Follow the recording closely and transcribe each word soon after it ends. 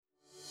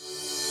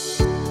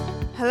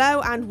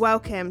Hello and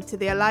welcome to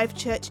the Alive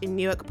Church in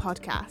Newark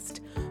podcast.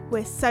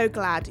 We're so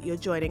glad you're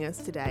joining us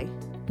today.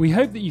 We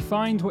hope that you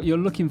find what you're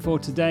looking for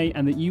today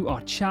and that you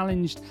are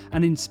challenged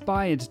and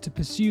inspired to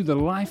pursue the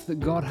life that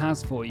God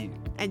has for you.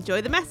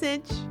 Enjoy the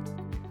message.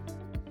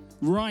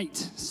 Right,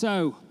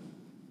 so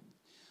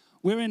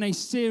we're in a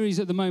series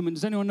at the moment.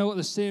 Does anyone know what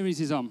the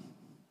series is on?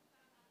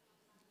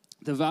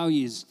 The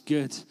values.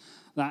 Good.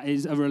 That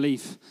is a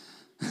relief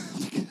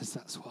because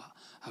that's what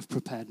I've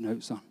prepared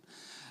notes on.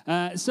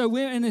 So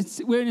we're in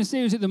a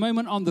series at the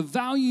moment on the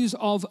values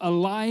of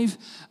Alive,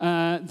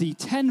 the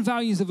 10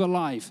 values of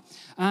Alive.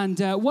 And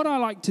what I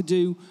like to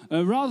do,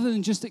 rather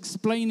than just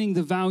explaining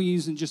the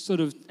values and just sort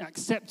of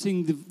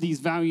accepting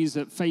these values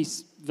at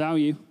face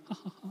value,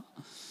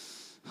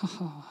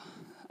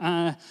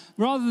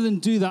 rather than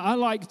do that, I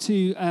like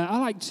to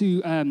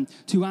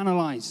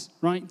analyze,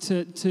 right?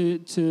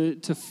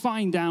 To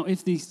find out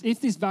if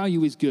this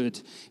value is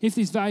good, if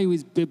this value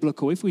is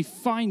biblical, if we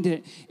find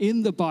it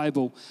in the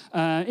Bible,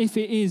 if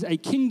it is a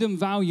kingdom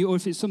value or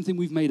if it's something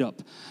we've made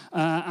up,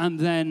 and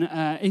then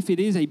if it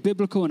is a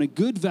biblical and a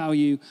good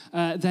value,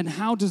 then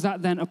how does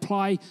that then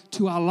apply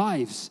to our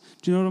lives?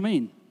 Do you know what I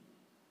mean?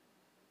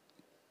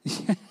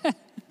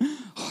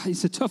 Oh,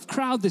 it's a tough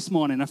crowd this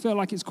morning. I feel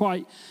like it's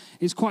quite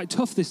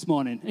tough this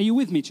morning. Are you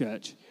with me,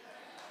 church?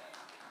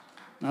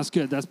 That's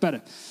good. That's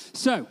better.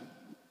 So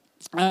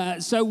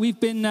we've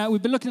been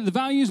looking at the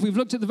values. We've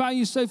looked at the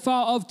values so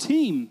far of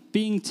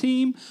being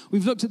team.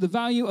 We've looked at the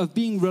value of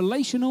being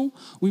relational.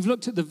 We've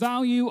looked at the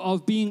value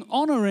of being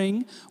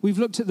honoring. We've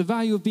looked at the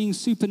value of being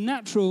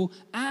supernatural,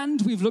 and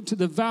we've looked at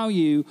the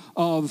value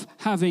of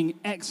having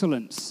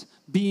excellence,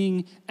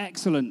 being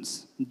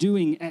excellence,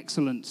 doing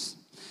excellence.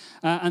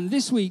 And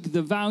this week,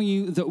 the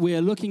value that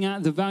we're looking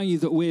at, the value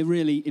that we're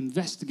really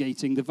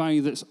investigating, the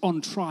value that's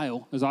on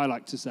trial, as I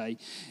like to say,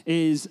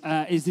 is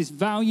this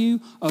value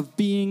of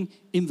being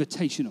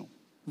invitational.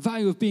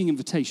 Value of being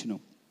invitational.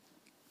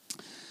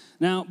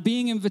 Now,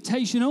 being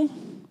invitational,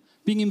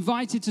 being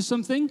invited to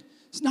something,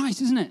 it's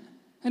nice, isn't it?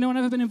 Anyone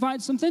ever been invited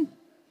to something?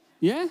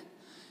 Yeah?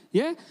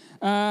 Yeah?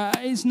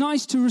 It's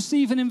nice to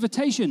receive an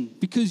invitation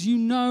because you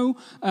know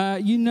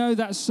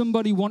that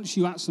somebody wants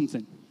you at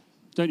something.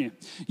 Don't you?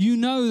 You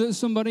know that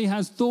somebody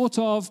has thought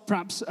of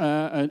perhaps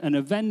an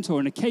event or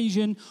an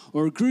occasion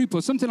or a group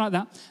or something like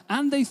that,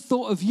 and they've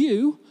thought of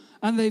you,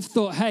 and they've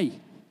thought, hey,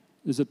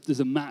 there's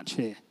a match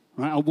here,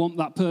 right? I want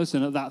that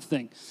person at that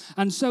thing.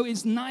 And so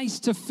it's nice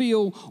to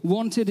feel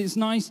wanted. It's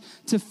nice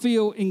to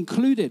feel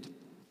included.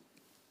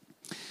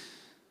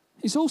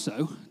 It's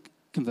also,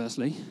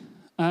 conversely,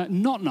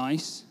 not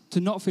nice to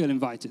not feel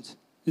invited,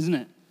 isn't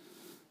it?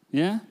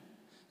 Yeah?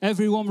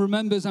 Everyone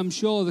remembers, I'm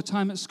sure, the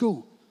time at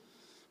school.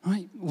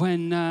 Right,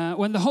 when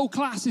the whole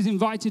class is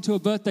invited to a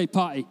birthday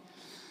party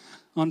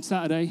on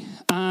Saturday,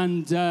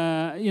 and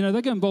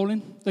they're going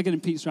bowling, they're getting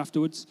pizza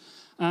afterwards,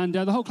 and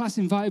the whole class is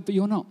invited, but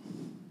you're not.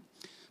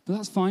 But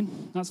that's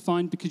fine. That's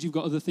fine because you've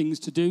got other things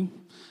to do.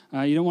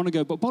 You don't want to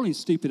go, but bowling's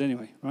stupid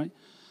anyway, right?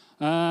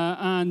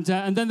 And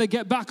then they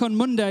get back on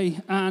Monday,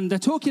 and they're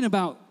talking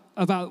about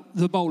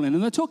the bowling,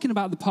 and they're talking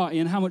about the party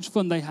and how much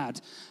fun they had,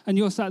 and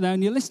you're sat there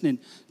and you're listening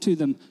to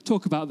them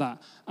talk about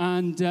that,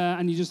 and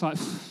you're just like,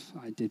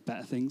 I did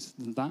better things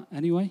than that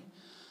anyway.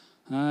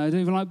 I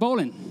don't even like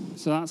bowling,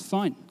 so that's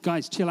fine.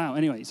 Guys, chill out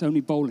anyway. It's only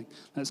bowling.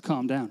 Let's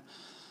calm down.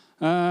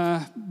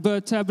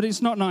 But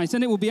it's not nice,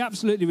 and it would be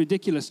absolutely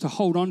ridiculous to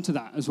hold on to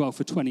that as well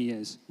for 20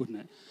 years, wouldn't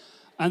it?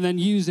 And then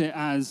use it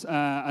as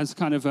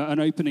kind of an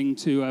opening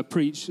to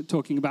preach,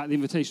 talking about the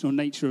invitational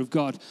nature of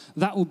God.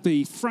 That would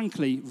be,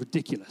 frankly,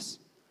 ridiculous.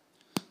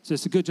 So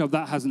it's a good job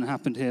that hasn't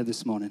happened here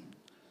this morning.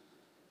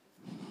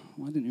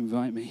 Why didn't you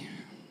invite me?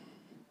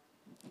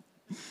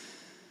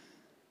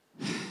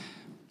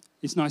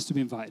 It's nice to be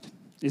invited.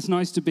 It's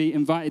nice to be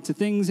invited to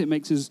things. It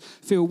makes us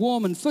feel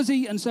warm and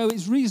fuzzy, and so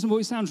it's reasonable.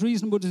 It sounds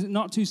reasonable, does it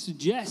not, to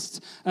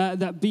suggest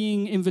that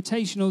being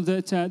invitational,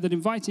 that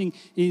inviting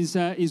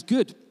is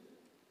good.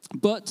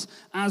 But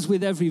as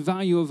with every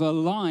value of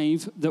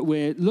Alive that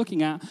we're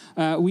looking at,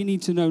 we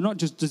need to know not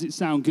just does it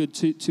sound good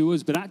to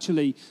us, but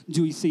actually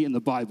do we see it in the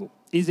Bible?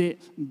 Is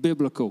it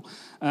biblical?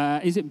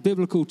 Is it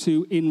biblical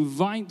to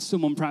invite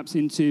someone perhaps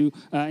into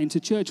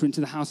church or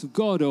into the house of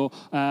God or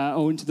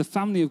into the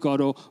family of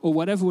God or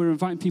whatever we're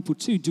inviting people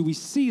to? Do we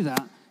see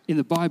that in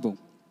the Bible?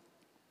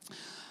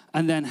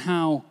 And then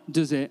how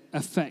does it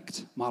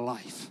affect my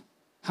life?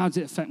 How does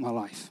it affect my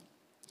life?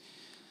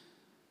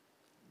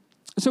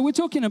 So we're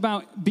talking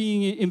about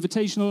being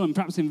invitational and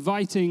perhaps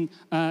inviting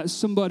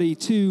somebody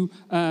to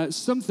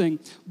something,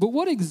 but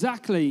what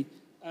exactly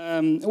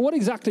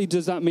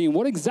does that mean?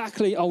 What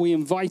exactly are we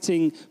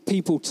inviting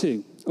people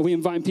to? Are we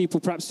inviting people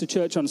perhaps to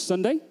church on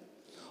Sunday?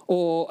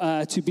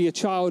 Or to be a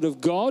child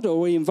of God? Or are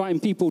we inviting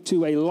people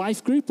to a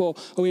life group? Or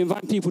are we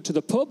inviting people to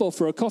the pub or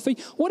for a coffee?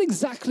 What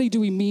exactly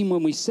do we mean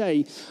when we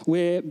say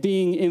we're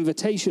being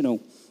invitational?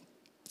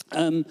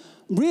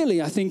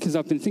 Really, I think, as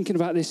I've been thinking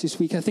about this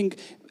week, I think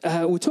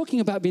we're talking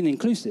about being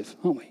inclusive,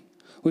 aren't we?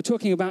 We're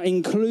talking about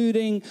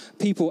including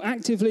people,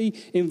 actively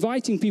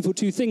inviting people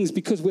to things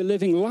because we're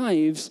living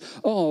lives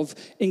of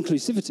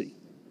inclusivity.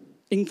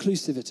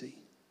 Inclusivity.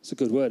 It's a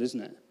good word,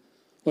 isn't it?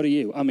 What are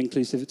you? I'm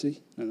inclusivity.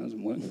 No, that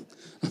doesn't work.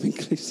 I'm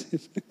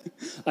inclusive.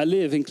 I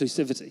live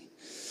inclusivity.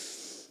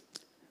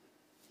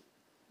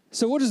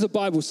 So what does the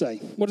Bible say?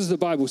 What does the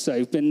Bible say?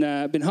 We've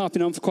been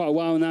harping on for quite a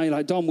while now. You're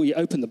like, Don, will you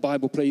open the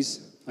Bible,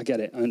 please? I get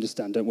it. I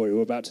understand. Don't worry.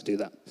 We're about to do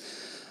that.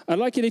 I'd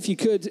like it if you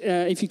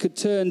could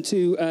turn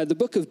to the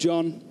book of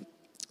John,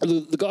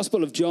 the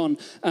Gospel of John,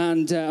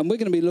 and we're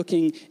going to be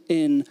looking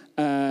in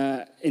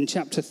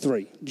chapter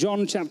 3.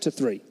 John chapter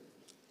 3.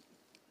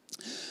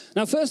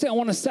 Now, firstly, I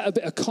want to set a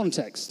bit of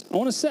context. I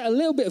want to set a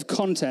little bit of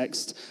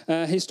context,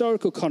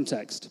 historical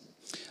context,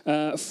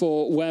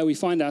 for where we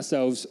find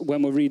ourselves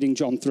when we're reading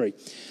John 3.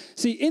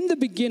 See, in the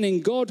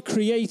beginning, God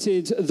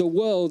created the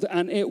world,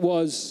 and it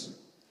was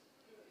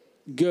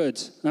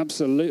good.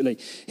 Absolutely.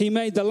 He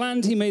made the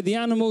land, he made the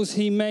animals,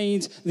 he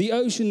made the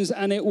oceans,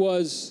 and it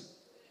was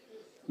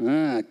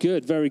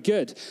good, very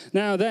good.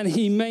 Now, then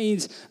he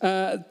made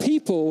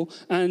people,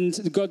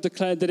 and God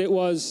declared that it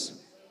was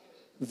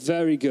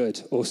very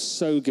good, or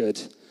so good,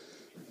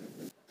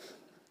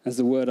 as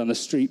the word on the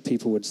street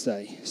people would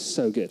say.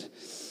 So good.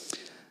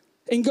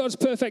 In God's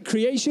perfect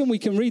creation, we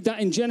can read that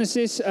in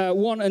Genesis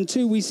 1 and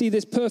 2, we see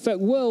this perfect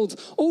world.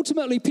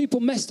 Ultimately, people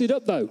messed it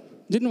up, though,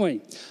 didn't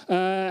we?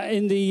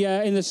 In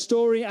the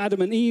story,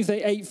 Adam and Eve,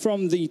 they ate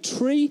from the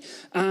tree,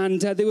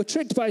 and they were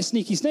tricked by a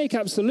sneaky snake,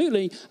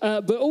 absolutely.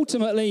 But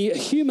ultimately,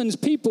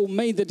 people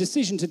made the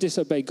decision to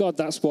disobey God.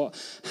 That's what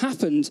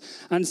happened.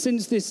 And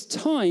since this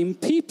time,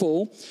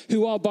 people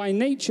who are by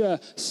nature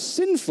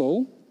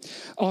sinful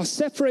are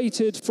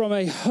separated from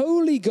a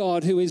holy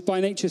God who is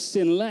by nature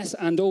sinless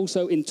and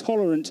also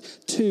intolerant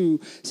to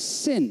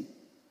sin.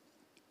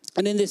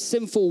 And in this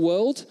sinful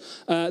world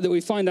that we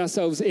find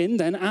ourselves in,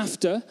 then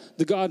after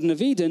the Garden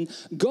of Eden,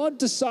 God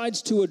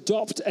decides to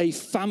adopt a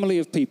family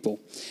of people.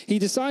 He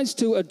decides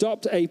to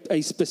adopt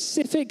a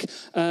specific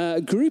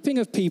grouping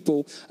of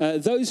people,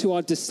 those who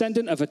are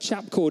descendant of a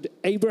chap called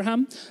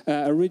Abraham,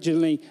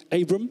 originally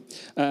Abram,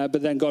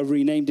 but then God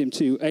renamed him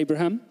to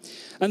Abraham.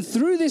 And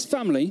through this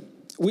family,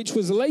 which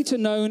was later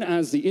known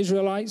as the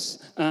Israelites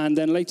and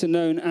then later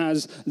known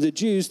as the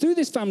Jews. Through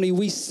this family,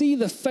 we see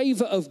the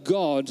favor of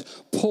God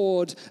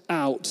poured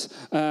out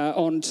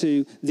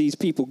onto these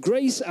people.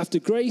 Grace after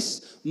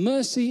grace,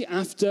 mercy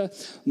after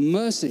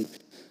mercy.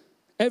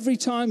 Every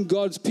time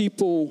God's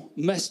people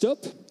messed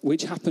up,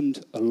 which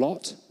happened a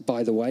lot,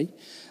 by the way,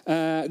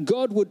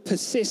 God would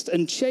persist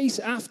and chase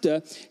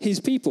after his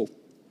people.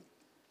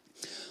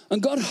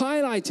 And God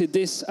highlighted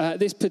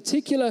this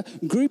particular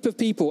group of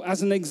people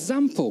as an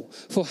example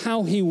for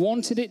how he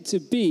wanted it to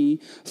be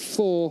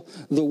for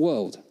the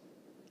world.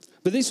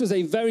 But this was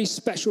a very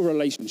special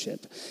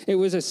relationship. It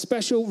was a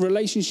special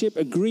relationship,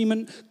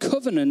 agreement,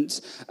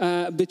 covenant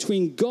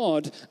between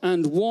God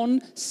and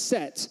one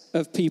set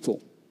of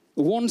people.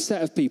 One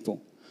set of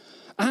people.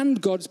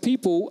 And God's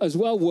people as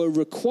well were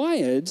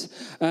required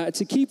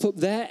to keep up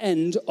their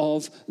end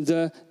of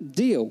the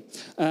deal.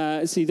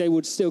 They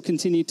would still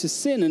continue to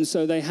sin, and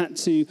so they had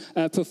to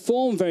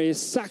perform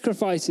various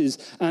sacrifices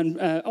and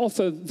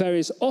offer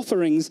various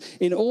offerings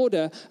in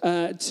order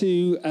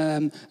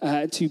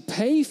to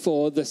pay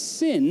for the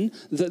sin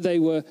that they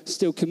were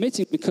still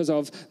committing because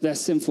of their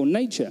sinful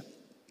nature.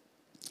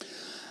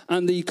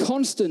 And the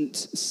constant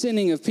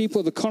sinning of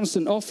people, the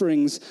constant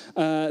offerings,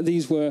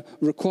 these were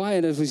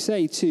required, as we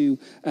say, to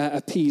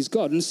appease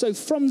God. And so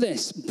from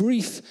this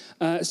brief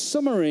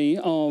summary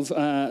of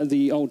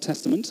the Old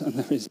Testament, and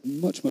there is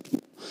much, much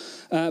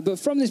more, but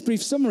from this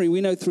brief summary,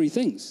 we know three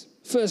things.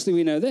 Firstly,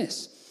 we know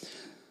this.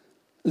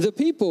 The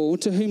people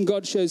to whom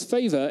God shows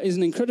favor is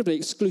an incredibly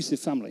exclusive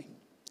family.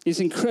 It's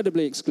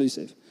incredibly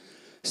exclusive.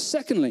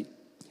 Secondly,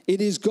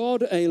 it is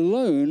God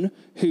alone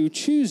who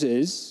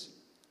chooses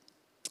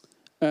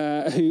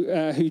who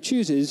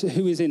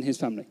is in his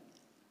family.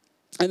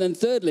 And then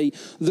thirdly,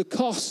 the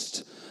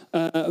cost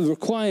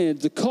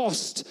required, the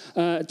cost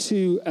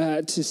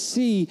to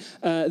see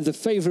the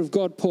favor of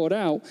God poured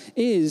out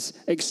is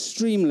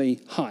extremely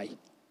high.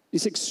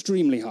 It's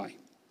extremely high.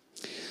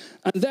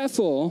 And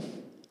therefore,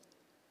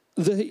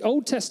 the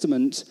Old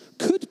Testament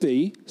could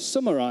be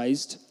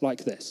summarized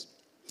like this.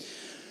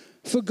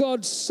 For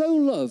God so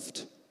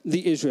loved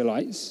the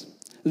Israelites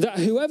that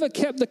whoever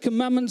kept the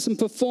commandments and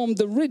performed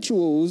the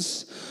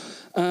rituals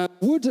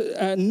would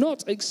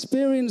not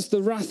experience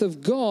the wrath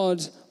of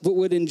God, but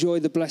would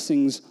enjoy the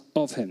blessings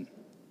of him.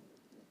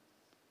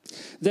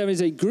 There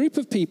is a group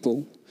of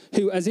people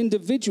who, as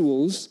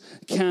individuals,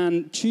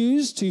 can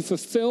choose to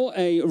fulfill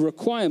a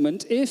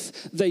requirement.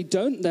 If they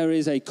don't, there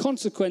is a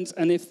consequence,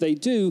 and if they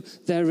do,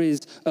 there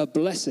is a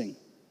blessing.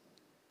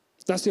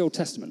 That's the Old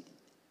Testament.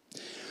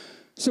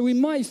 So we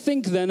might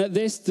think then at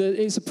this that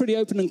it's a pretty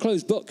open and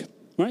closed book,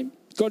 right?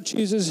 God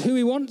chooses who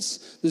he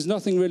wants. There's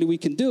nothing really we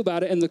can do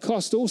about it. And the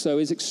cost also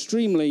is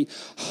extremely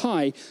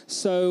high.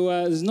 So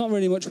there's not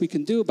really much we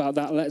can do about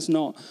that. Let's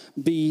not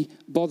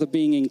bother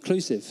being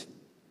inclusive.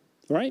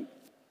 Right?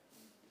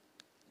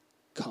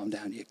 Calm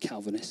down, you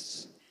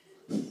Calvinists.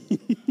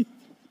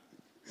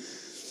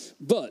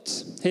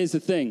 But here's the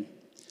thing.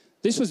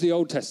 This was the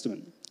Old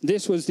Testament.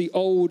 This was the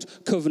old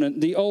covenant,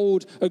 the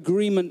old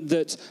agreement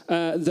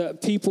that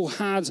people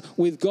had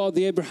with God,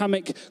 the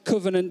Abrahamic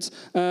covenant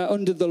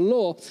under the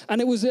law.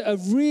 And it was a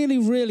really,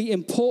 really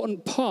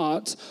important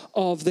part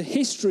of the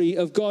history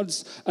of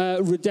God's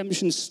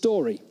redemption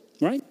story,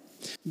 right?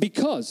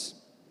 Because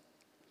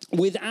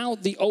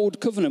without the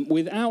old covenant,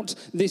 without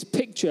this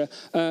picture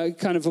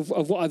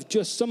of what I've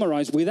just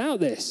summarized, without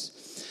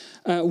this,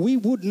 we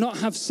would not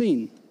have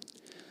seen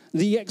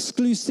the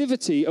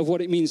exclusivity of what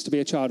it means to be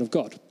a child of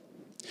God.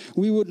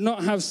 We would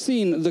not have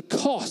seen the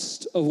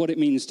cost of what it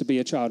means to be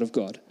a child of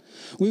God.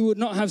 We would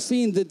not have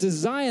seen the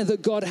desire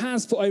that God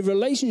has for a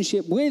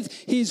relationship with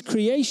his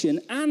creation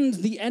and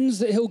the ends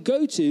that he'll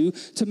go to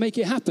make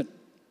it happen.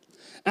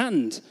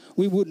 And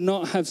we would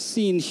not have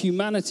seen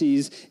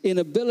humanity's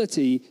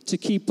inability to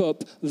keep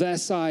up their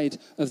side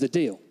of the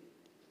deal.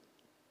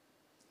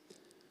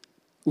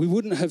 We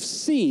wouldn't have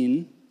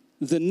seen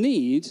the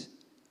need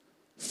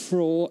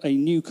for a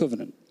new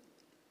covenant.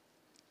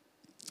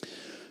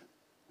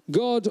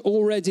 God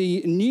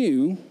already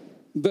knew,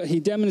 but he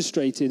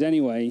demonstrated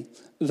anyway,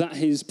 that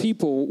his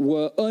people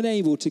were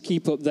unable to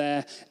keep up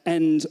their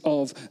end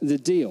of the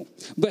deal.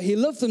 But he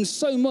loved them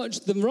so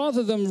much that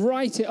rather than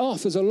write it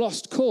off as a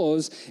lost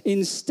cause,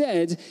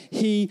 instead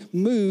he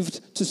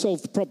moved to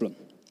solve the problem,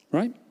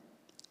 right?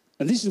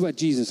 And this is where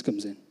Jesus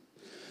comes in.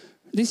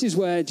 This is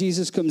where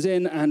Jesus comes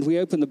in, and we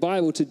open the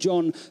Bible to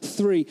John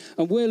 3,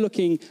 and we're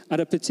looking at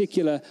a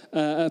particular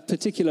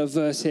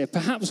verse here,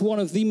 perhaps one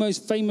of the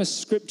most famous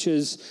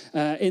scriptures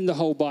in the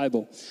whole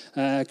Bible.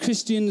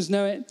 Christians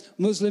know it,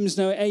 Muslims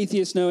know it,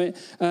 atheists know it.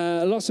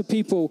 Lots of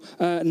people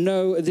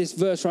know this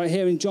verse right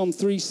here in John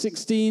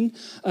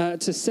 3:16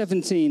 to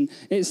 17.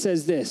 It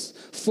says this: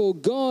 "For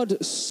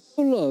God so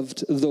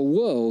loved the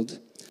world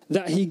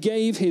that he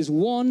gave his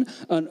one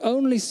and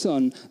only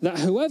Son, that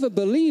whoever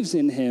believes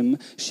in him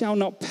shall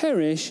not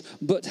perish,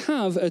 but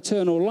have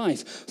eternal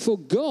life. For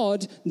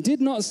God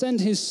did not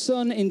send his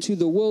Son into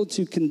the world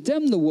to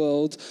condemn the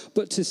world,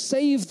 but to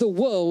save the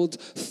world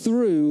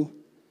through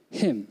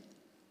him."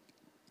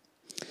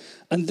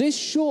 And this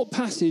short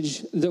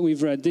passage that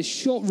we've read, this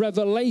short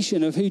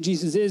revelation of who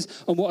Jesus is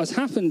and what has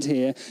happened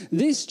here,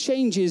 this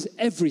changes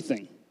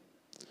everything,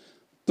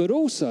 but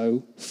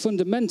also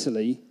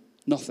fundamentally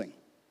nothing.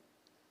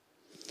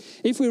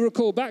 If we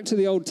recall back to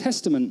the Old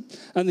Testament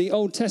and the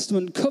Old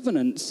Testament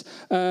covenants,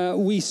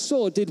 we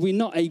saw, did we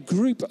not, a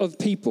group of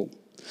people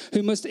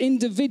who must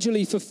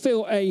individually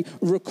fulfill a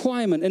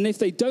requirement. And if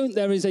they don't,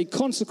 there is a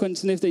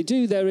consequence. And if they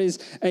do, there is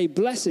a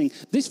blessing.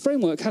 This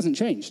framework hasn't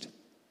changed.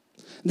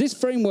 This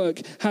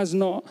framework has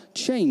not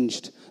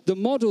changed. The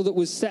model that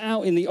was set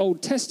out in the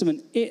Old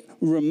Testament, it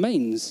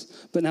remains.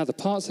 But now the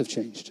parts have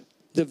changed.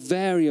 The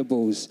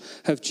variables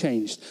have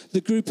changed.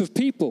 The group of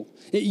people,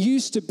 it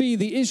used to be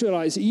the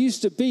Israelites. It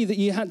used to be that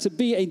you had to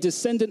be a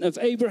descendant of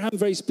Abraham,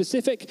 very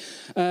specific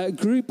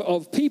group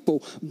of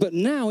people. But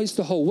now it's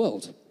the whole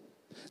world.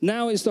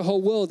 Now it's the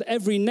whole world.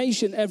 Every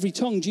nation, every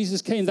tongue.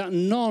 Jesus came that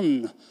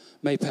none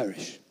may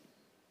perish.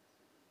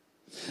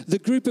 The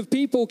group of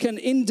people can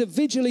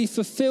individually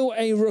fulfill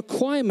a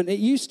requirement. It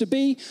used to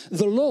be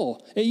the law.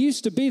 It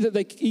used to be that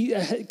they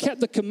kept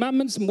the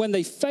commandments, and when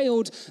they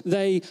failed,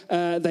 they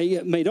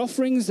made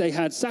offerings, they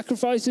had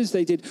sacrifices,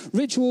 they did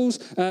rituals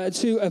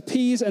to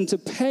appease and to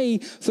pay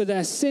for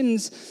their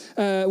sins.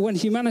 When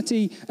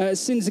humanity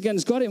sins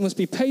against God, it must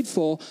be paid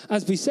for,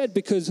 as we said,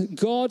 because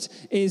God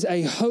is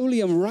a holy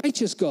and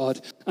righteous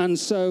God, and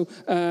so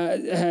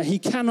he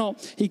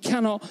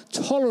cannot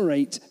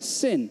tolerate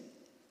sin.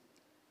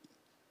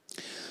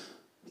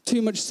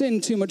 Too much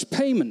sin, too much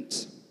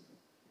payment.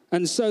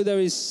 And so there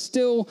is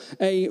still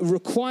a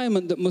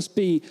requirement that must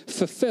be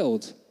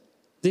fulfilled.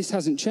 This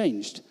hasn't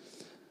changed.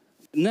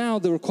 Now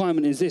the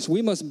requirement is this: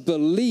 we must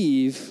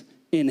believe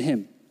in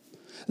him.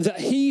 That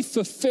he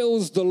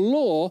fulfills the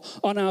law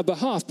on our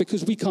behalf,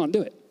 because we can't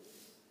do it.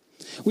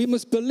 We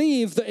must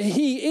believe that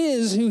he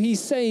is who he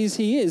says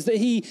he is, that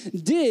he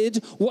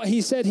did what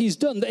he said he's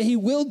done, that he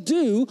will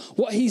do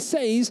what he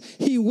says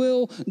he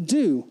will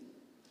do.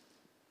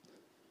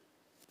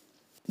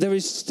 There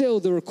is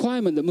still the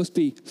requirement that must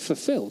be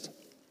fulfilled.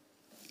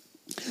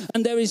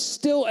 And there is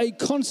still a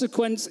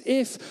consequence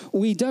if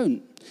we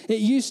don't. It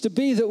used to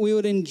be that we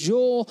would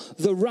endure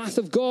the wrath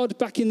of God.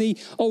 Back in the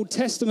Old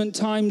Testament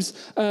times,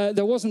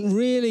 there wasn't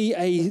really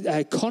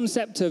a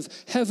concept of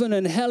heaven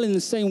and hell in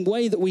the same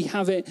way that we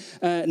have it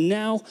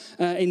now.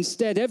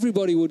 Instead,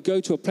 everybody would go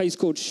to a place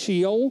called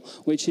Sheol,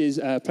 which is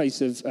a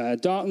place of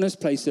darkness,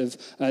 place of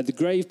the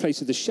grave,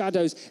 place of the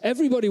shadows.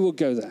 Everybody would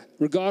go there,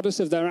 regardless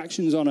of their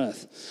actions on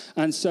earth.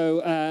 And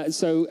so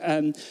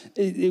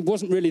it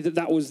wasn't really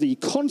that was the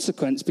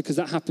consequence, because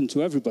that happened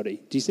to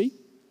everybody. Do you see?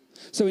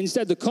 So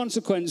instead, the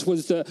consequence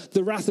was that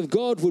the wrath of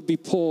God would be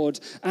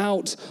poured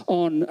out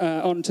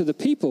onto the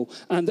people,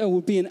 and there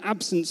would be an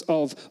absence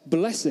of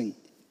blessing.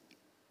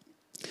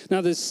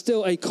 Now, there's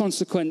still a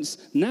consequence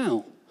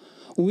now.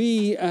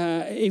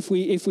 If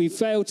we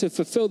fail to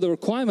fulfill the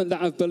requirement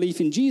that of belief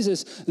in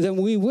Jesus, then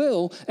we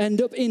will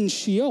end up in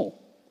Sheol,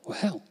 or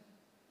hell.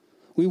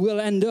 We will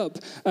end up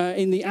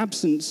in the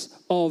absence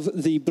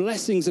of the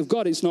blessings of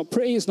God. It's not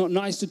pretty, it's not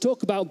nice to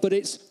talk about, but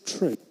it's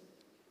true.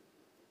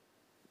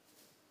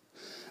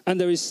 And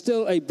there is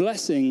still a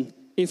blessing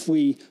if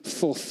we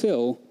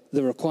fulfill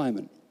the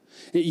requirement.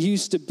 It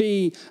used to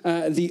be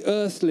the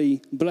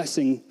earthly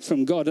blessing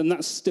from God, and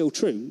that's still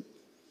true.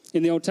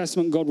 In the Old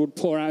Testament, God would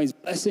pour out his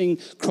blessing,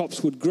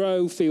 crops would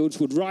grow, fields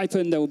would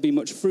ripen, there would be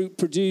much fruit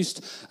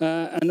produced,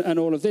 and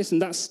all of this.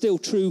 And that's still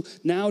true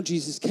now.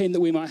 Jesus came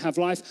that we might have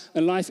life,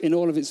 and life in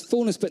all of its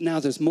fullness, but now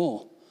there's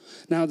more.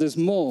 Now there's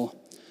more,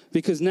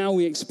 because now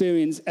we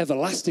experience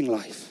everlasting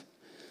life,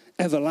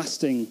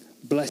 everlasting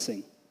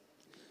blessing.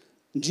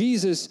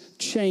 Jesus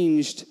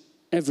changed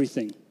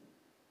everything,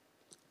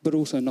 but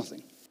also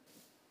nothing.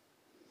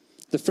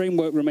 The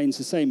framework remains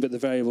the same, but the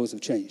variables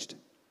have changed.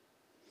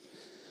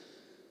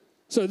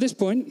 So at this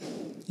point,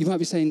 you might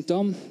be saying,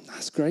 Dom,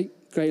 that's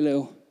great. Great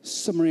little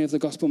summary of the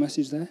gospel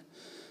message there.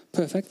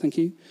 Perfect, thank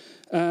you.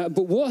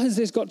 But what has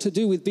this got to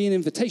do with being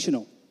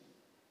invitational?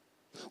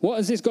 What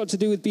has this got to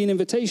do with being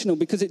invitational?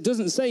 Because it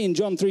doesn't say in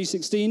John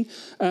 3:16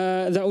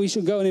 that we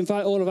should go and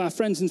invite all of our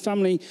friends and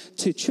family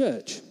to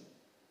church.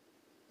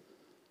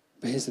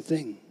 But here's the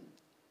thing.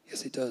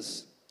 Yes, it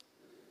does.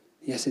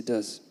 Yes, it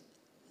does.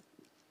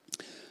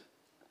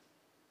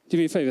 Do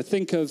me a favor.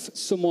 Think of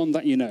someone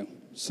that you know.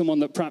 Someone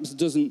that perhaps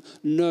doesn't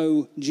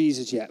know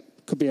Jesus yet.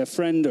 Could be a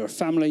friend or a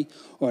family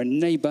or a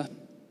neighbor.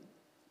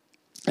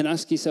 And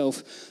ask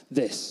yourself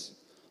this.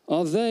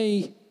 Are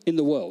they in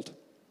the world?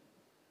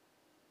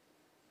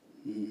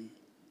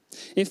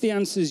 If the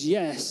answer is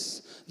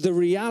yes, the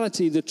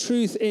reality, the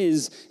truth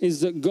is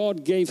that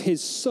God gave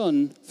his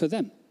son for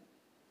them.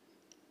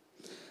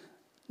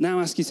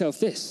 Now ask yourself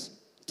this.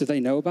 Do they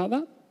know about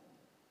that?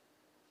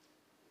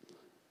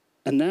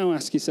 And now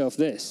ask yourself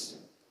this.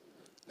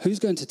 Who's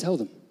going to tell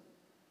them?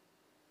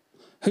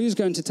 Who's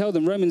going to tell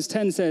them? Romans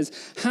 10 says,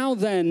 how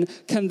then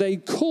can they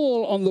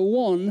call on the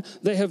one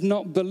they have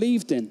not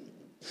believed in?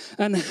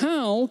 And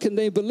how can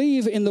they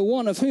believe in the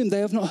one of whom they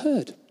have not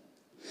heard?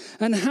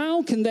 And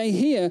how can they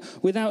hear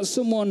without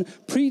someone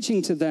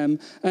preaching to them?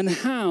 And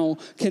how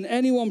can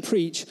anyone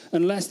preach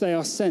unless they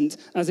are sent?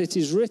 As it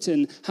is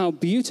written, how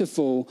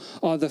beautiful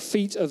are the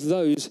feet of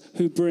those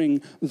who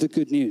bring the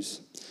good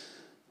news.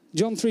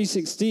 John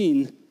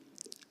 3:16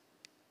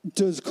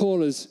 does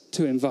call us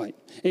to invite.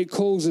 It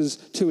calls us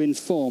to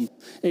inform.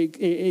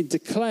 It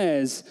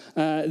declares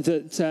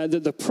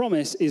that the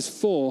promise is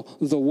for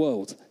the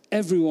world.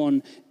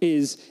 Everyone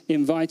is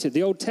invited.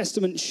 The Old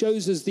Testament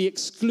shows us the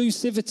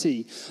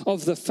exclusivity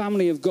of the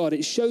family of God.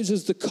 It shows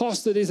us the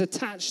cost that is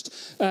attached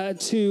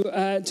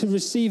to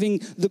receiving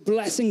the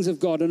blessings of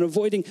God and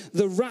avoiding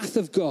the wrath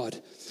of God.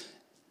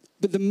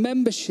 But the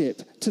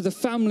membership to the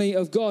family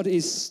of God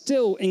is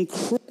still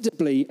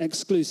incredibly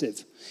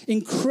exclusive.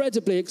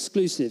 Incredibly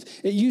exclusive.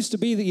 It used to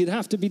be that you'd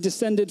have to be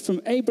descended from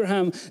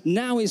Abraham.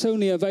 Now it's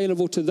only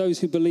available to those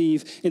who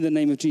believe in the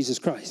name of Jesus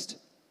Christ.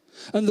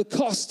 And the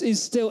cost is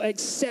still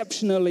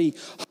exceptionally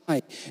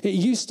high. It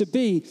used to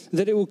be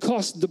that it would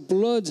cost the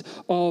blood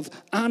of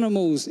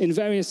animals in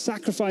various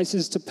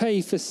sacrifices to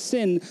pay for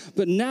sin,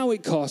 but now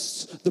it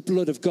costs the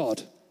blood of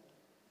God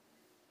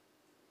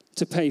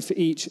to pay for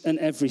each and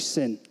every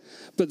sin.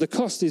 But the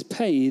cost is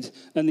paid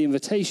and the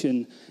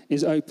invitation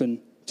is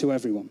open to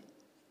everyone.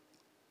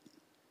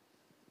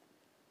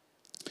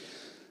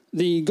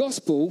 The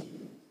gospel,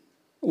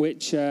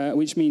 which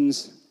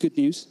means good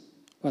news,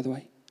 by the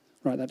way,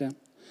 write that down.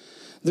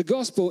 The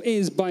gospel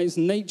is by its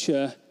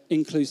nature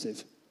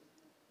inclusive.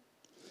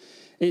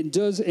 It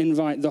does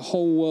invite the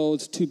whole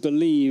world to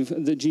believe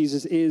that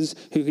Jesus is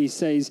who he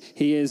says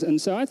he is. And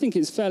so I think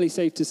it's fairly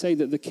safe to say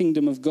that the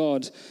kingdom of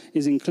God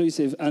is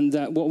inclusive and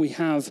that what we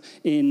have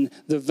in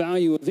the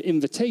value of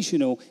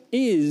invitational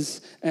is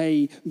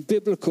a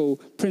biblical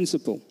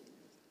principle.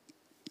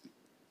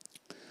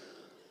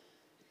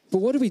 But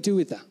what do we do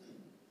with that?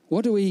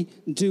 What do we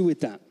do with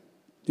that?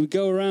 Do we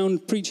go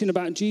around preaching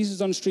about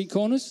Jesus on street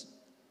corners?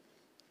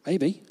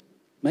 Maybe.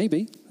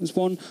 There's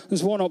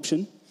one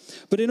option.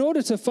 But in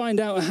order to find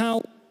out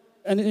how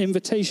an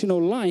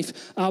invitational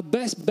life, our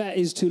best bet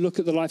is to look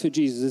at the life of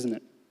Jesus, isn't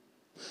it?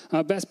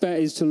 Our best bet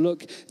is to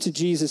look to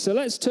Jesus. So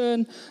let's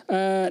turn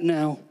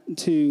now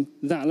to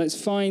that.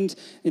 Let's find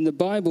in the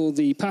Bible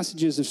the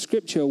passages of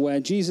Scripture where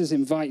Jesus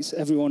invites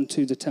everyone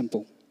to the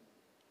temple.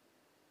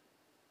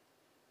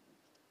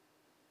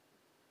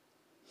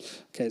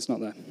 Okay, it's not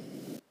there.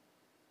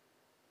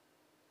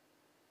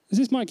 Is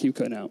this mic keep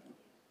cutting out?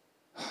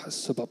 Oh,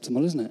 that's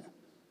suboptimal, isn't it?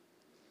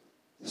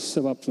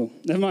 Suboptimal.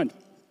 Never mind.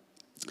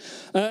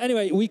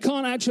 Anyway, we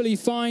can't actually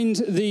find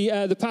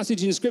the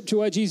passage in Scripture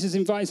where Jesus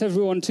invites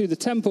everyone to the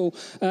temple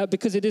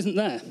because it isn't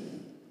there.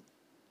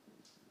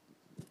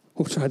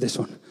 We'll try this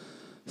one.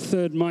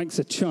 Third mic's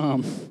a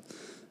charm.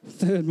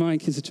 Third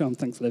mic is a charm.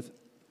 Thanks, Liv.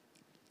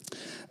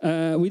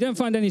 We don't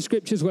find any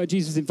scriptures where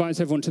Jesus invites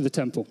everyone to the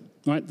temple.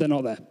 Right? They're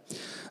not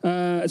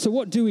there. So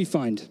what do we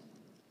find?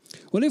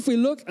 Well, if we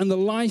look at the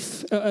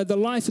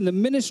life and the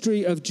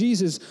ministry of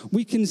Jesus,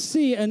 we can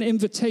see an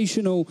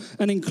invitational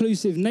and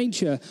inclusive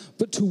nature.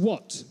 But to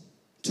what?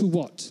 To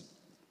what?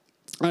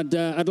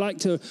 I'd like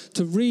to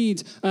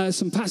read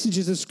some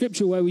passages of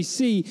Scripture where we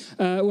see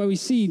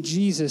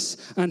Jesus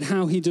and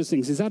how he does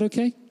things. Is that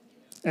okay?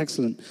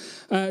 Excellent.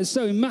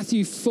 So in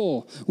Matthew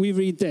 4, we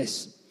read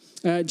this.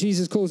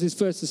 Jesus calls his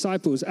first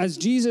disciples. As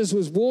Jesus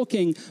was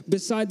walking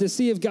beside the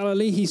Sea of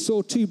Galilee, he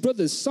saw two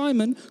brothers,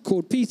 Simon,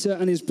 called Peter,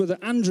 and his brother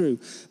Andrew.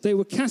 They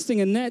were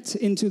casting a net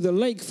into the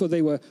lake, for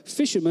they were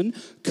fishermen.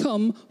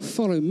 Come,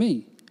 follow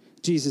me,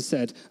 Jesus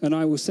said, and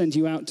I will send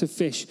you out to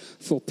fish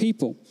for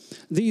people.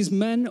 These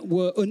men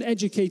were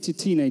uneducated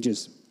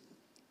teenagers.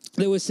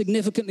 They were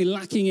significantly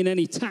lacking in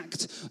any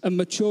tact and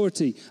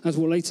maturity, as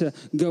we'll later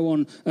go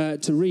on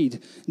to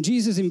read.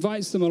 Jesus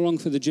invites them along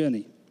for the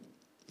journey,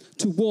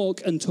 to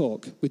walk and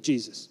talk with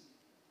Jesus.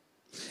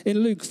 In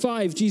Luke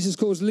 5, Jesus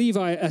calls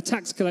Levi a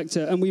tax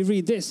collector, and we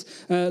read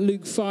this,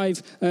 Luke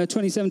 5,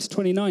 27 to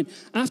 29.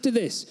 After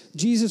this,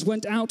 Jesus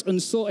went out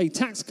and saw a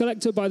tax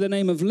collector by the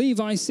name of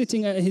Levi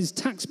sitting at his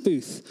tax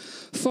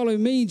booth. Follow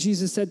me,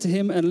 Jesus said to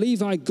him, and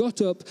Levi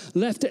got up,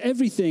 left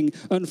everything,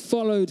 and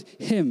followed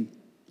him.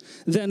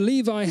 Then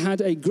Levi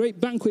had a great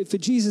banquet for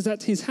Jesus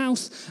at his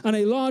house, and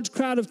a large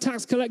crowd of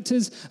tax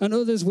collectors and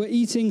others were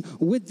eating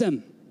with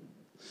them.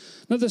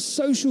 Now, the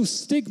social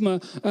stigma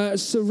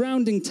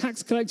surrounding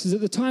tax collectors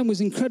at the time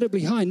was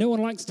incredibly high. No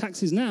one likes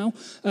taxes now,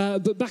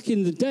 but back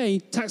in the day,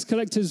 tax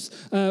collectors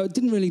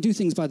didn't really do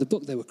things by the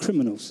book. They were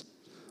criminals,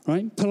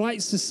 right?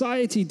 Polite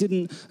society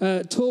didn't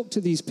talk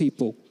to these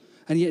people,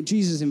 and yet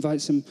Jesus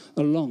invites them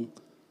along,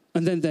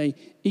 and then they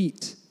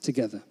eat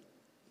together.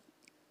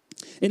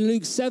 In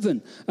Luke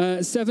 7,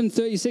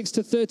 7:36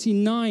 to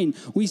 39,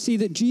 we see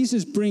that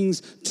Jesus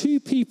brings two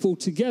people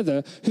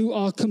together who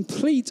are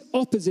complete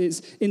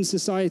opposites in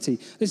society.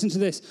 Listen to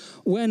this.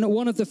 When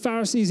one of the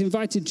Pharisees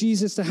invited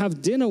Jesus to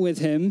have dinner with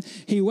him,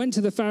 he went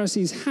to the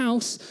Pharisee's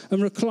house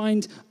and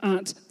reclined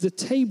at the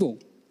table.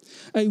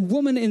 A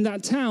woman in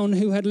that town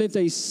who had lived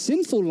a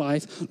sinful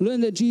life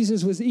learned that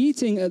Jesus was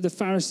eating at the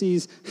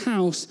Pharisee's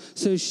house,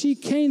 so she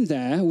came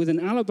there with an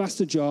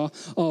alabaster jar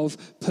of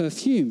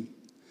perfume.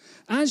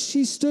 As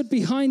she stood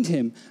behind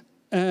him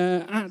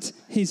at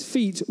his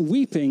feet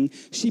weeping,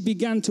 she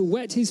began to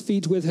wet his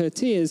feet with her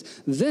tears.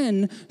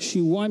 Then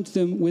she wiped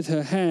them with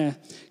her hair,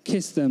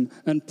 kissed them,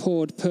 and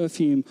poured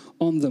perfume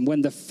on them.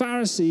 When the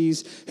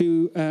Pharisees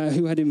who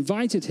had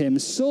invited him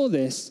saw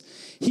this,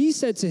 he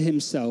said to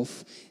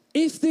himself,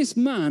 if this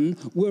man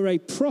were a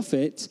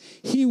prophet,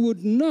 he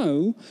would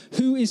know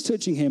who is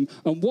touching him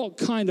and what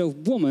kind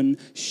of woman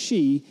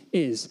she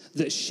is,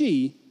 that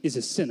she is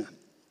a sinner.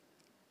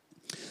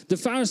 The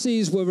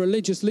Pharisees were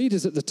religious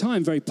leaders at the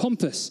time, very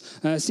pompous,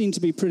 seemed to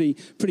be pretty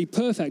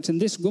perfect.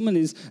 And this woman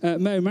is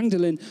Mary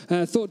Magdalene,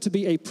 thought to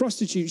be a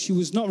prostitute. She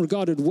was not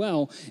regarded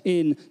well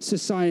in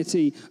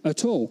society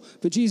at all.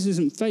 But Jesus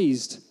isn't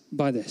fazed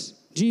by this.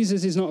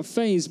 Jesus is not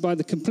fazed by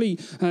the complete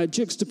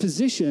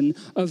juxtaposition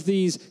of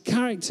these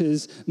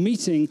characters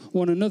meeting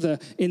one another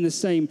in the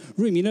same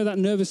room. You know that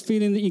nervous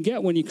feeling that you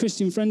get when your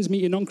Christian friends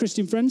meet your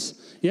non-Christian friends?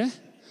 Yeah?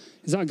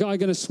 Is that guy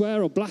going to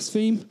swear or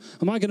blaspheme?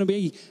 Am I going to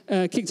be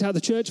kicked out of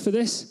the church for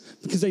this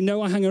because they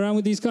know I hang around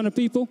with these kind of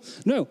people?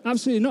 No,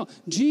 absolutely not.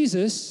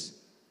 Jesus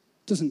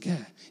doesn't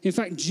care. In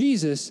fact,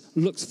 Jesus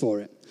looks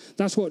for it.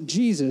 That's what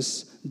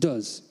Jesus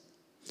does.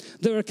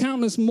 There are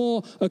countless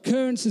more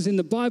occurrences in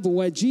the Bible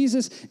where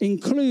Jesus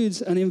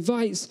includes and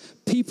invites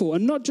people,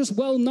 and not just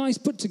well, nice,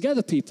 put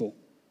together people,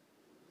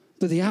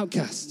 but the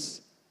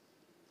outcasts,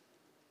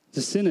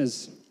 the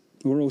sinners.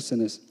 We're all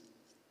sinners.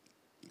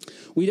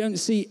 We don't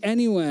see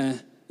anywhere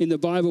in the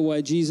Bible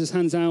where Jesus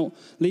hands out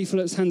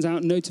leaflets, hands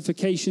out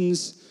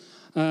notifications,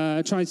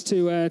 tries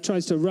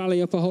to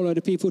rally up a whole load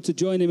of people to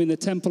join him in the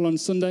temple on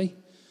Sunday,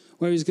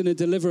 where he's going to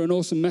deliver an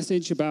awesome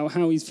message about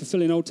how he's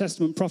fulfilling Old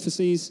Testament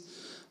prophecies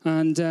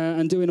and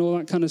doing all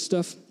that kind of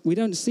stuff. We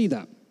don't see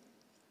that.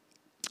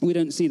 We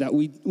don't see that.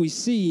 We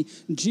see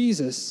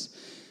Jesus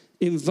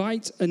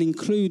invite and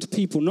include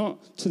people,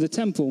 not to the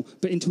temple,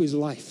 but into his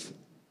life.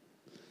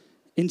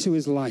 Into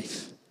his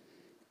life.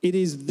 It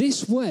is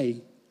this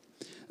way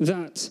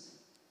that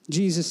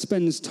Jesus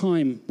spends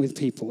time with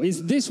people.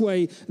 It's this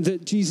way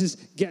that Jesus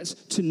gets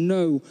to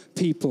know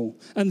people,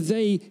 and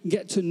they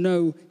get to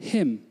know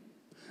him.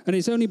 And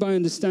it's only by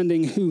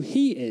understanding who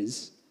he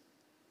is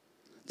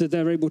that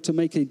they're able to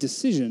make a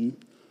decision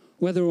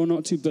whether or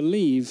not to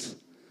believe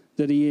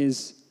that he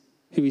is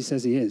who he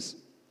says he is.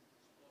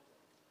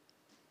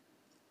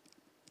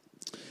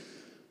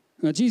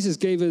 Now, Jesus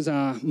gave us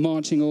our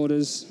marching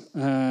orders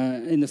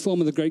in the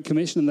form of the Great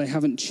Commission, and they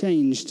haven't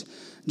changed.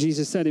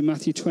 Jesus said in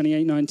Matthew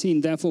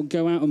 28:19, therefore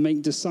go out and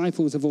make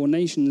disciples of all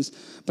nations,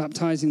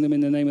 baptizing them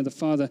in the name of the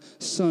Father,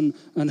 Son,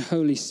 and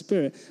Holy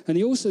Spirit. And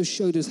he also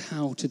showed us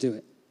how to do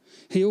it.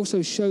 He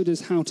also showed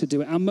us how to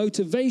do it. Our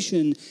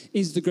motivation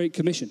is the Great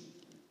Commission.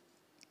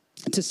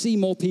 To see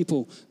more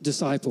people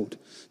discipled,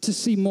 to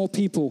see more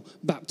people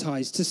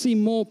baptized, to see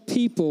more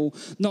people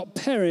not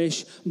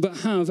perish but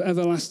have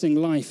everlasting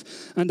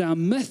life. And our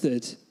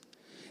method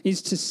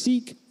is to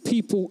seek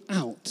people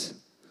out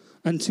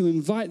and to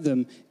invite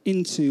them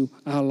into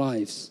our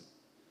lives,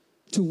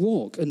 to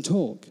walk and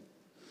talk,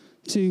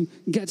 to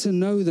get to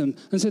know them,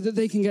 and so that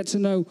they can get to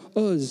know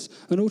us,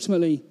 and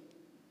ultimately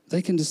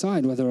they can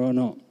decide whether or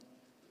not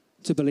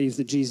to believe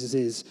that Jesus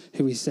is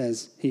who he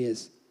says he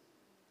is.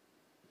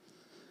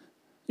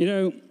 You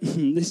know,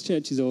 this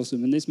church is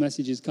awesome, and this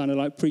message is kind of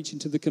like preaching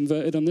to the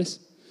converted on this,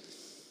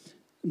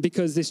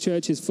 because this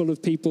church is full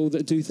of people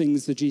that do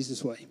things the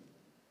Jesus way,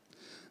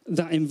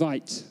 that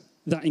invite,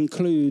 that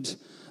include,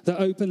 that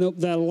open up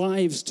their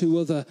lives to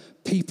other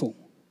people,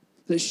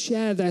 that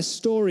share their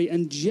story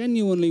and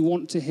genuinely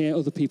want to hear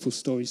other people's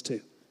stories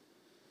too.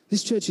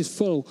 This church is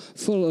full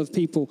of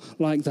people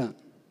like that.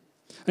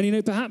 And you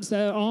know, perhaps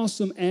there are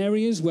some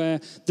areas where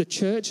the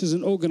church as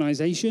an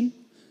organization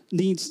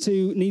needs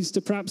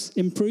to perhaps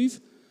improve.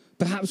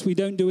 Perhaps we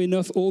don't do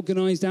enough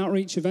organized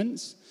outreach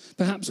events.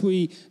 Perhaps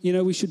we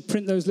should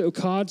print those little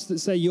cards that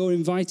say you're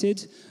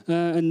invited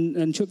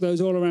and chuck those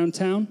all around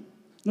town.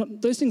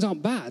 Those things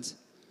aren't bad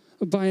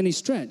by any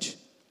stretch.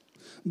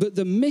 But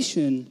the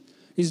mission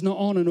is not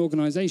on an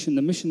organization.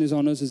 The mission is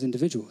on us as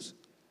individuals.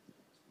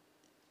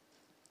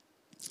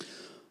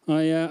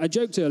 I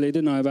joked earlier,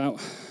 didn't I, about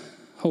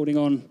holding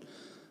on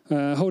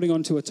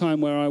to a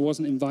time where I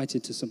wasn't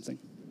invited to something.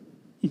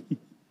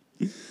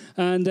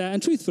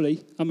 And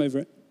truthfully, I'm over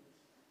it.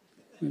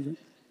 I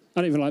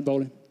don't even like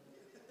bowling.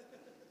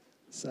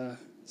 So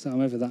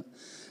I'm over that.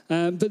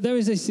 But there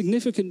is a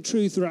significant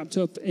truth wrapped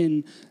up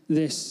in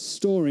this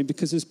story,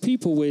 because as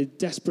people, we're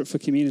desperate for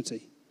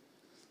community.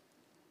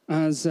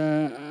 That's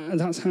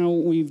how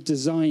we've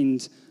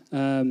designed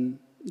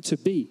to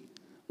be.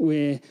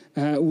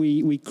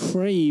 We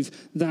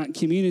crave that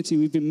community.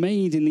 We've been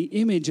made in the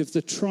image of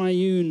the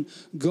triune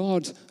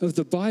God of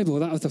the Bible,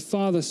 that of the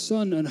Father,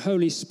 Son, and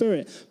Holy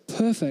Spirit.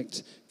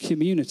 Perfect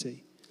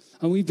community.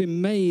 And we've been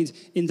made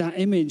in that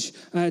image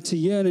to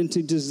yearn and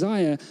to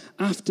desire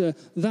after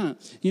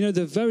that. You know,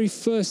 the very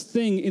first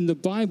thing in the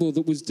Bible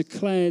that was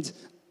declared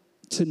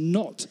to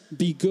not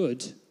be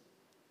good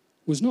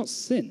was not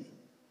sin.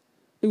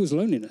 It was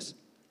loneliness.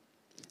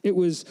 It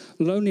was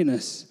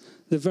loneliness.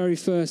 The very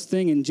first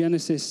thing in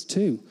Genesis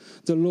 2,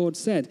 the Lord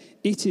said,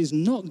 it is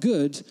not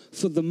good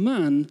for the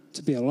man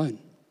to be alone.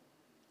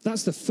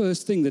 That's the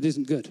first thing that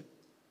isn't good.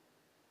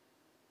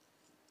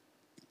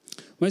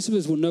 Most of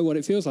us will know what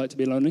it feels like to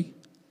be lonely.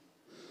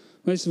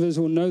 Most of us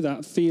will know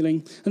that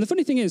feeling. And the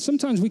funny thing is,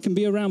 sometimes we can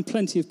be around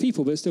plenty of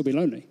people but still be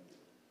lonely.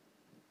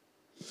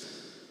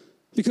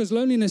 Because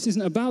loneliness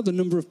isn't about the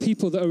number of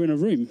people that are in a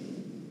room.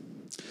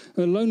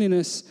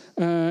 Loneliness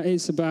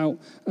is about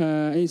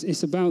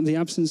the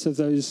absence of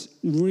those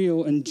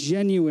real and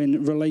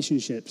genuine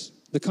relationships,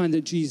 the kind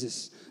that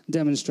Jesus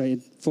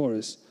demonstrated for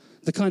us,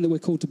 the kind that we're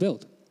called to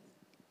build.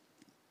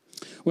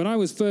 When I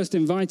was first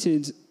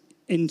invited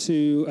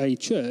into a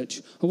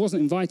church, I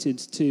wasn't invited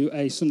to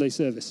a Sunday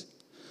service.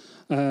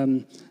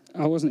 I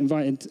wasn't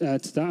invited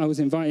to that. I was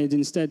invited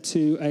instead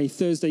to a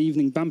Thursday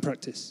evening band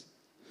practice.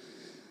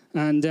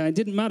 And it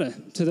didn't matter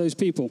to those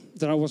people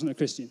that I wasn't a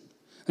Christian.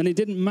 And it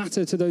didn't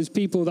matter to those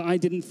people that I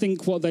didn't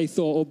think what they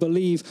thought or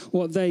believe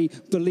what they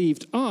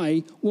believed.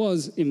 I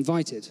was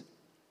invited.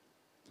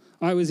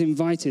 I was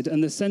invited,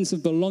 and the sense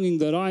of belonging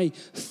that I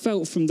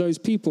felt from those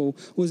people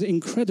was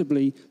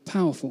incredibly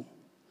powerful,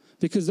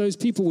 because those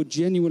people were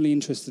genuinely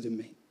interested in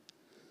me.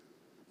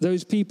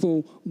 Those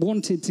people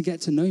wanted to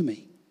get to know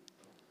me,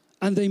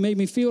 and they made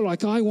me feel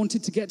like I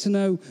wanted to get to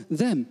know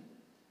them.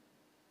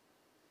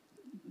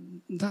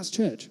 That's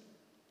church.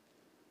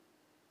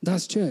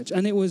 That's church.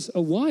 And it was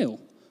a while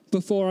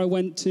before I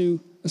went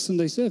to a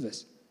Sunday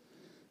service.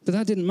 But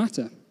that didn't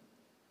matter.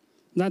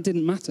 That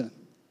didn't matter.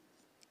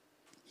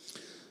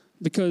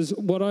 Because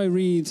what I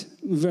read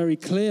very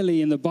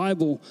clearly in the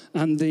Bible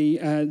and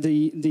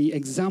the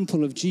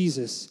example of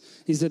Jesus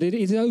is that it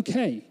is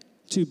okay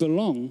to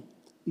belong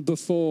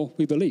before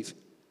we believe.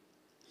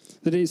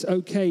 That it is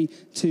okay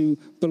to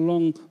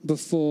belong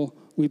before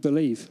we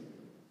believe.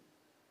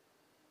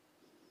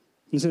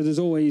 And so there's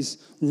always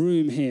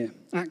room here,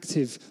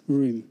 active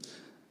room,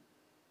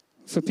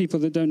 for people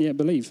that don't yet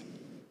believe.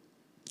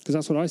 Because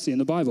that's what I see in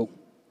the Bible.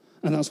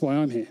 And that's why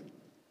I'm here.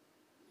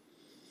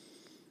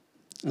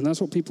 And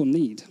that's what people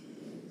need.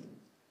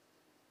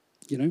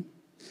 You know?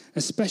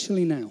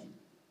 Especially now.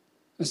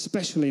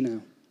 Especially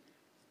now.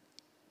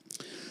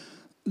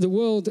 The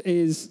world's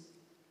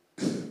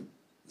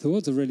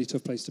a really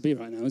tough place to be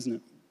right now, isn't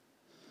it?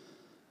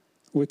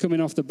 We're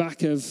coming off the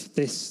back of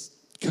this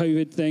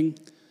COVID thing,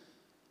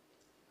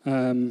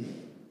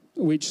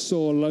 which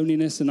saw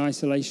loneliness and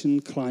isolation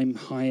climb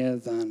higher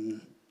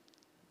than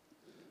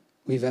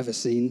we've ever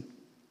seen.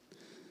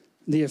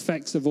 The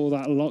effects of all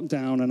that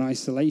lockdown and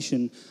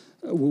isolation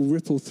will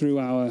ripple through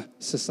our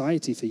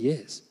society for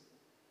years.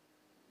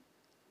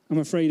 I'm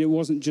afraid it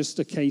wasn't just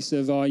a case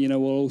of,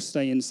 we'll all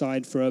stay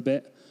inside for a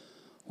bit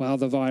while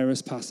the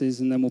virus passes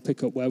and then we'll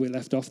pick up where we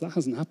left off. That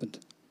hasn't happened.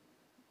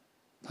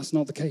 That's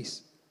not the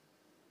case.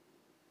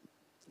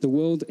 The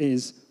world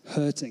is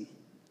hurting.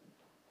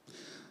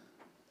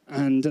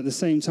 And at the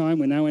same time,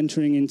 we're now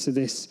entering into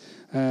this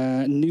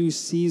new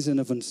season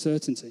of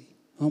uncertainty,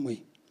 aren't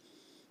we?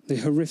 The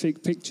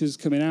horrific pictures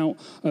coming out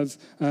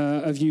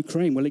of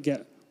Ukraine. Will it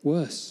get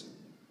worse?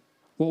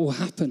 What will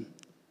happen?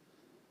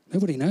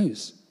 Nobody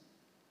knows.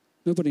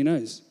 Nobody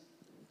knows.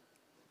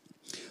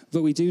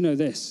 But we do know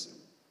this,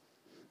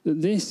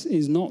 that this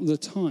is not the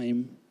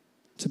time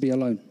to be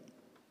alone.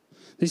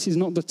 This is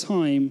not the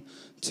time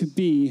to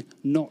be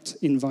not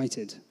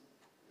invited.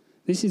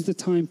 This is the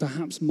time,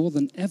 perhaps more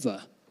than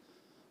ever,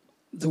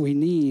 that we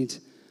need,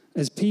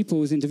 as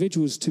people, as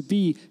individuals, to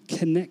be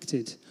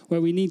connected, where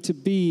we need to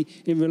be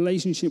in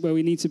relationship, where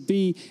we need to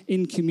be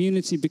in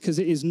community, because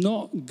it is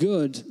not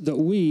good that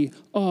we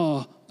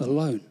are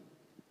alone.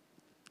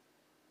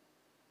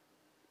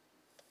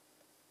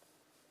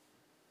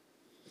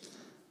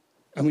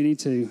 And we need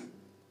to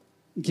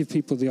give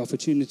people the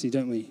opportunity,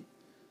 don't we,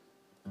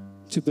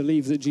 to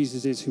believe that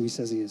Jesus is who he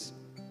says he is.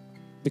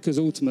 Because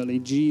ultimately,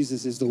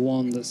 Jesus is the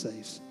one that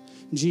saves.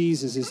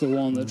 Jesus is the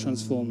one that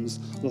transforms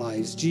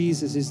lives.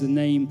 Jesus is the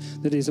name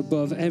that is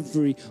above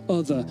every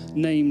other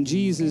name.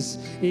 Jesus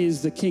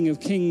is the King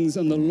of Kings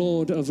and the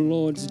Lord of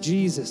Lords.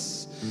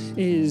 Jesus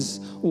is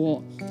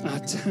what our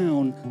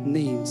town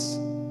needs,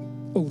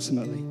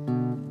 ultimately.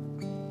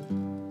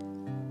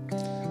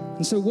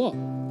 And so what?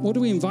 What do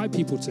we invite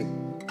people to?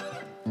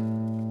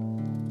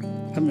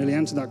 Haven't really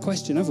answered that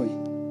question, have we?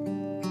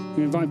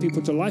 We invite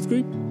people to a life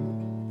group.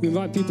 We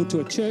invite people to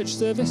a church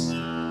service.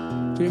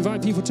 Do we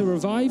invite people to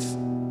Revive?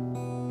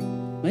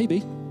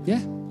 Maybe. Yeah,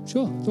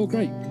 sure. It's all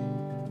great.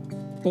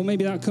 Or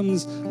maybe that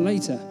comes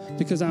later,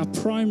 because our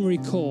primary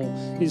call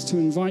is to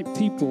invite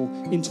people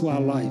into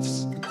our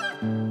lives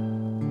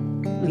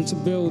and to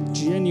build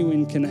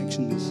genuine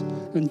connections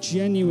and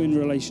genuine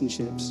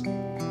relationships.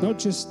 Not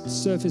just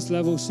surface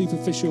level,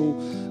 superficial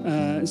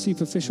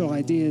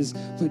ideas,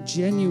 but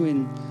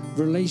genuine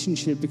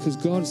relationship, because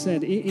God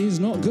said it is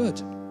not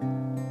good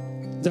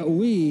that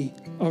we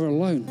are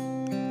alone.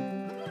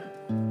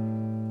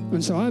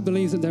 And so I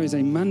believe that there is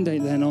a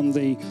mandate then on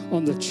the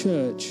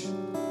church,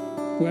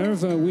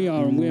 wherever we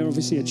are, and we're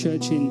obviously a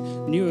church in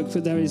Newark,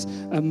 but there is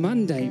a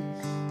mandate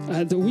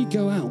that we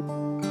go out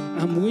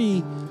and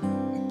we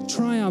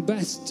try our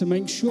best to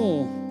make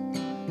sure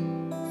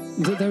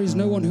that there is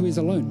no one who is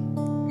alone.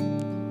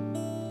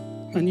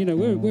 And, you know,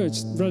 we're a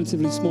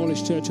relatively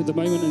smallish church at the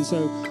moment, and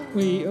so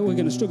we're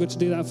going to struggle to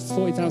do that for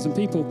 40,000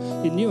 people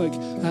in Newark.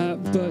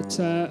 But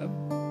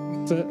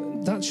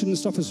that shouldn't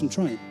stop us from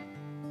trying.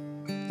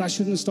 That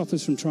shouldn't stop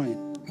us from trying.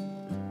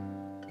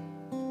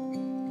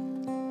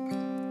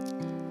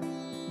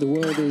 The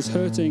world is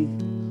hurting.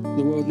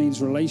 The world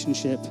needs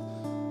relationship.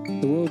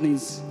 The world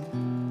needs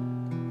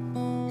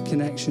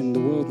connection. The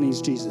world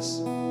needs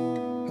Jesus.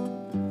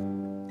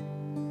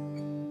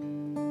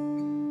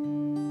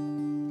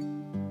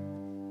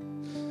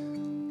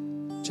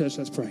 Church,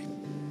 let's pray.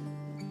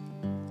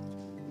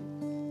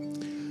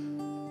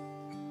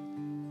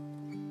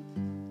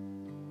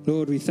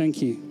 Lord, we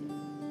thank you.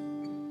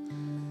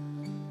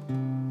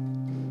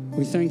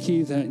 We thank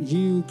you that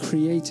you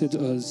created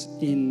us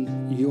in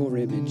your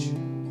image,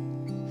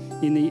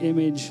 in the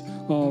image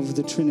of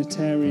the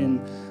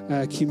Trinitarian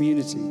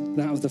community,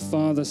 that of the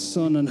Father,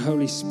 Son, and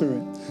Holy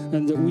Spirit,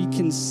 and that we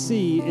can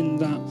see in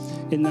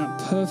that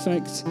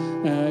perfect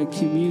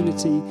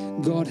community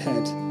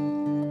Godhead,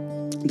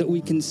 that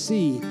we can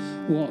see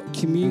what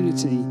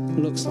community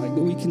looks like,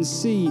 that we can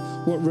see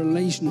what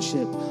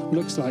relationship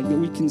looks like, that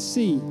we can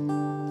see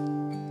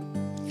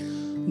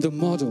the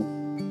model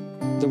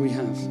that we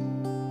have.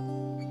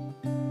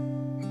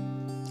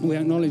 We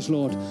acknowledge,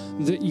 Lord,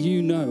 that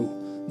you know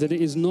that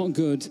it is not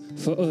good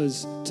for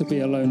us to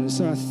be alone. And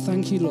so I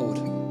thank you, Lord.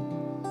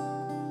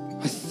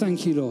 I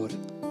thank you, Lord,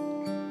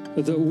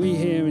 that we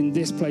here in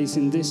this place,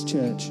 in this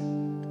church,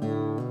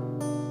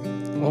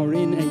 are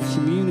in a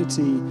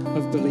community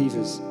of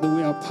believers, that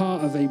we are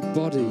part of a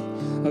body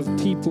of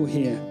people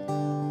here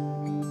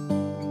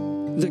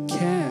that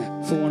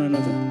care for one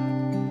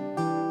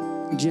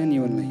another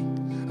genuinely.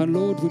 And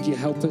Lord, would you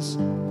help us?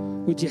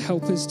 Would you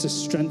help us to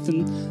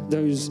strengthen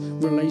those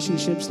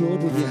relationships,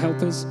 Lord? Would you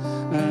help us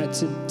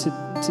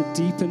to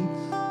deepen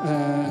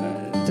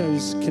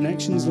those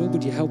connections, Lord?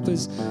 Would you help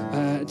us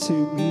to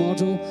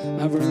model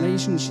our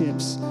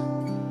relationships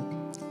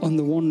on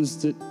the ones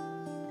that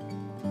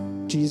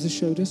Jesus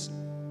showed us?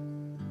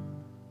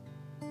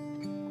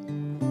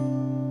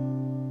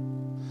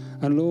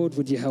 And Lord,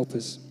 would you help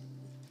us?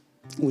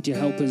 Would you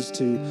help us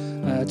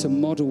to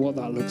model what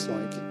that looks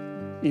like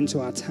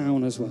into our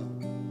town as well?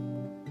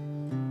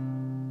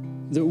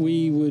 That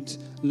we would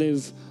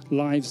live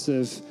lives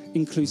of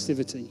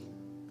inclusivity,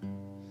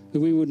 that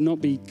we would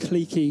not be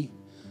cliquey,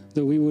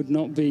 that we would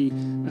not be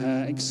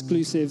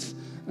exclusive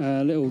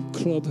little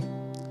club,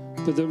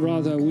 but that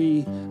rather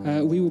we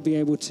will be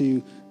able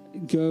to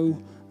go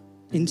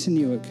into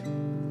Newark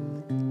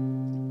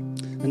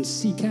and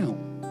seek out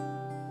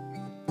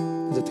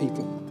the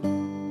people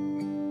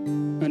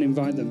and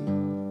invite them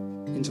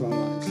into our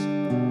lives.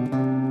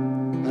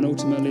 And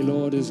ultimately,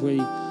 Lord, as we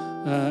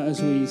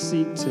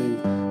seek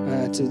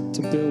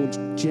to build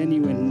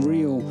genuine,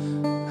 real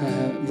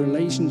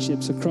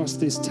relationships across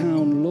this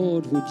town,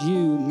 Lord, would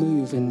you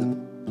move in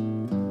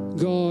them?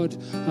 God,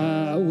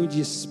 would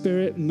your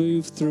Spirit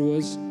move through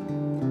us?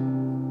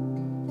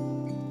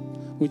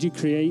 Would you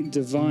create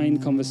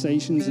divine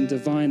conversations and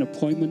divine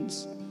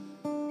appointments?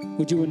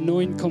 Would you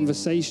anoint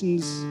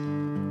conversations?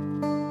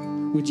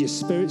 Would your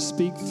Spirit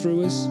speak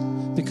through us?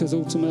 Because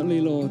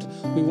ultimately, Lord,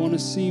 we want to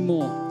see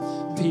more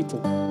people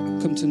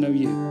come to know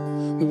you.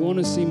 We want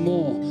to see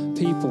more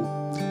people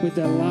with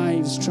their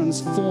lives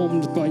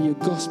transformed by your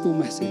gospel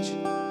message.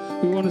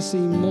 We want to see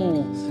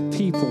more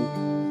people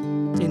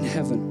in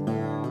heaven.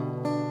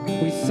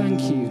 We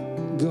thank you,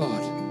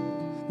 God,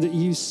 that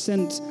you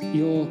sent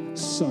your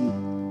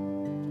Son,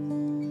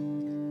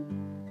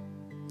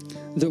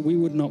 that we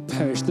would not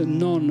perish, that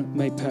none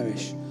may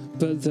perish,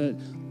 but that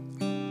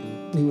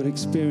we would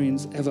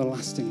experience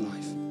everlasting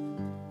life.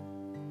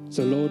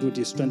 So, Lord, would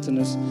you strengthen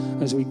us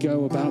as we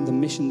go about the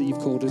mission that you've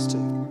called us to?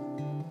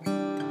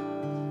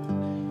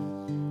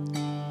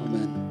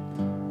 Amen.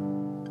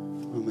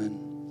 Amen.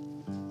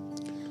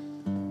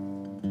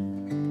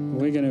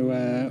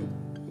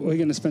 We're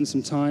going to spend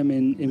some time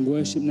in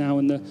worship now,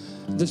 and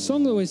the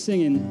song that we're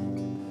singing,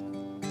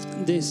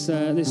 this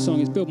song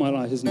is "Build My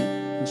Life," isn't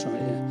it? That's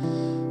right, yeah.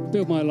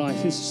 "Build My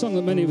Life." It's a song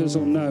that many of us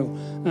all know,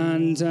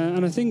 and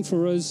I think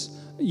for us,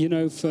 you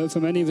know, for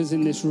many of us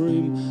in this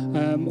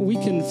room, we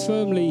can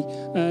firmly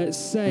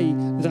say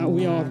that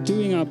we are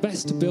doing our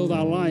best to build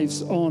our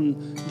lives on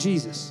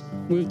Jesus.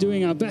 We're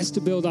doing our best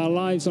to build our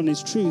lives on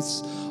His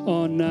truths,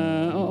 on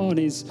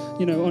His,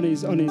 you know, on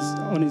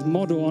His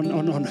model,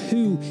 on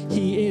who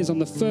He is, on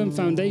the firm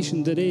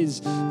foundation that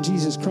is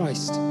Jesus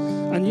Christ.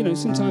 And you know,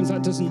 sometimes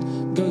that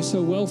doesn't go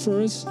so well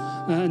for us,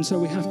 and so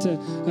we have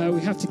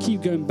to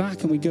keep going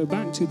back, and we go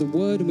back to the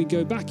Word, and we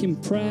go back in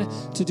prayer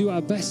to do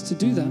our best to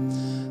do that.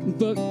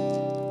 But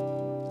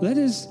let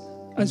us,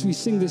 as we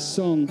sing this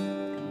song,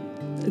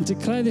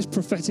 declare this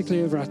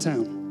prophetically over our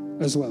town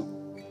as well.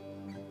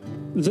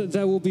 That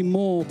there will be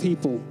more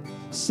people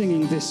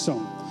singing this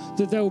song.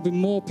 That there will be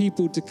more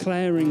people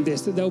declaring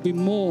this. That there will be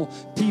more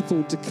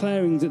people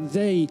declaring that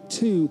they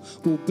too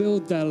will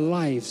build their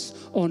lives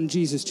on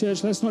Jesus.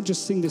 Church, let's not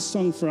just sing this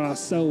song for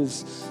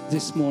ourselves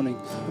this morning,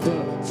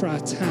 but for our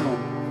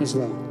town as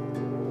well.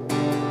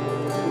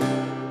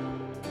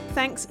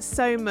 Thanks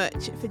so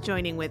much for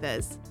joining with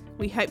us.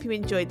 We hope you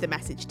enjoyed the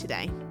message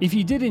today. If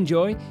you did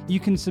enjoy, you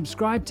can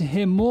subscribe to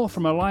hear more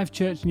from Alive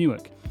Church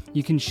Newark.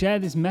 You can share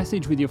this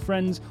message with your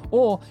friends,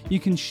 or you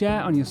can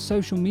share on your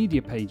social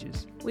media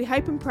pages. We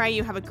hope and pray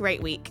you have a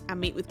great week and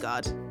meet with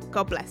God.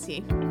 God bless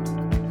you.